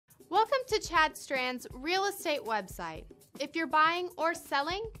to Chad Strand's real estate website. If you're buying or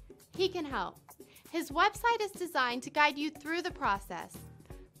selling, he can help. His website is designed to guide you through the process.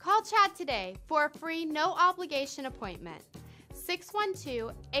 Call Chad today for a free no-obligation appointment.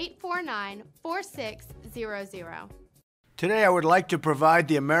 612-849-4600. Today, I would like to provide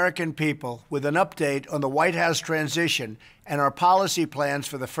the American people with an update on the White House transition and our policy plans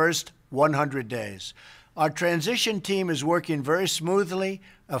for the first 100 days. Our transition team is working very smoothly,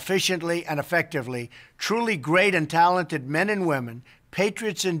 efficiently, and effectively. Truly great and talented men and women,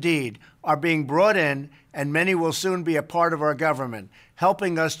 patriots indeed, are being brought in, and many will soon be a part of our government,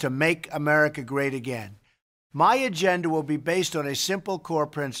 helping us to make America great again. My agenda will be based on a simple core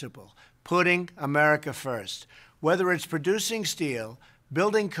principle: putting America first. Whether it's producing steel,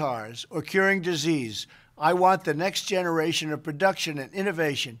 building cars, or curing disease, I want the next generation of production and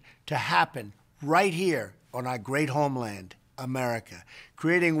innovation to happen right here on our great homeland, America,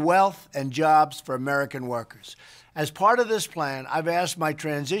 creating wealth and jobs for American workers. As part of this plan, I've asked my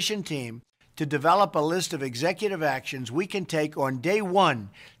transition team to develop a list of executive actions we can take on day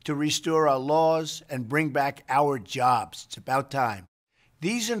one to restore our laws and bring back our jobs. It's about time.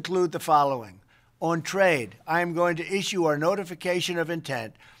 These include the following. On trade, I am going to issue our notification of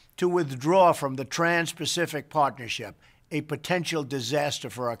intent to withdraw from the Trans-Pacific Partnership, a potential disaster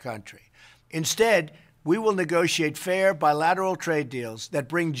for our country. Instead, we will negotiate fair bilateral trade deals that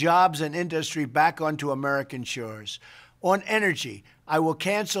bring jobs and industry back onto American shores. On energy, I will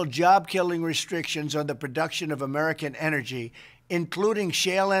cancel job-killing restrictions on the production of American energy, including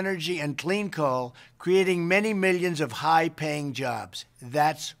shale energy and clean coal, creating many millions of high-paying jobs.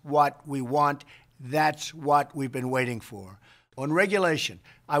 That's what we want. That's what we've been waiting for. On regulation,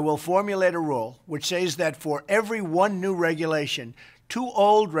 I will formulate a rule which says that for every one new regulation, 2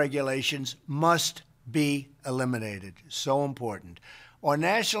 old regulations must be eliminated. So important. On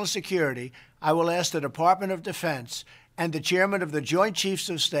national security, I will ask the Department of Defense and the Chairman of the Joint Chiefs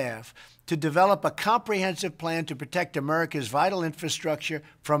of Staff to develop a comprehensive plan to protect America's vital infrastructure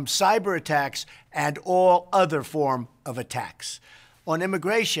from cyber attacks and all other form of attacks. On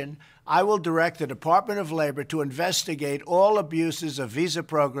immigration, I will direct the Department of Labor to investigate all abuses of visa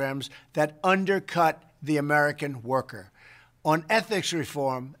programs that undercut the American worker. On ethics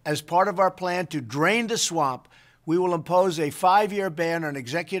reform, as part of our plan to drain the swamp, we will impose a 5-year ban on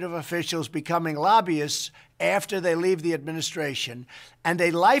executive officials becoming lobbyists after they leave the administration, and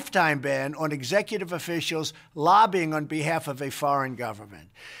a lifetime ban on executive officials lobbying on behalf of a foreign government.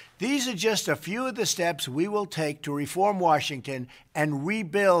 These are just a few of the steps we will take to reform Washington and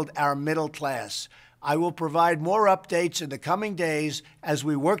rebuild our middle class. I will provide more updates in the coming days as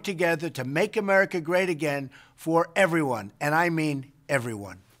we work together to make America great again for everyone, and I mean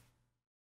everyone.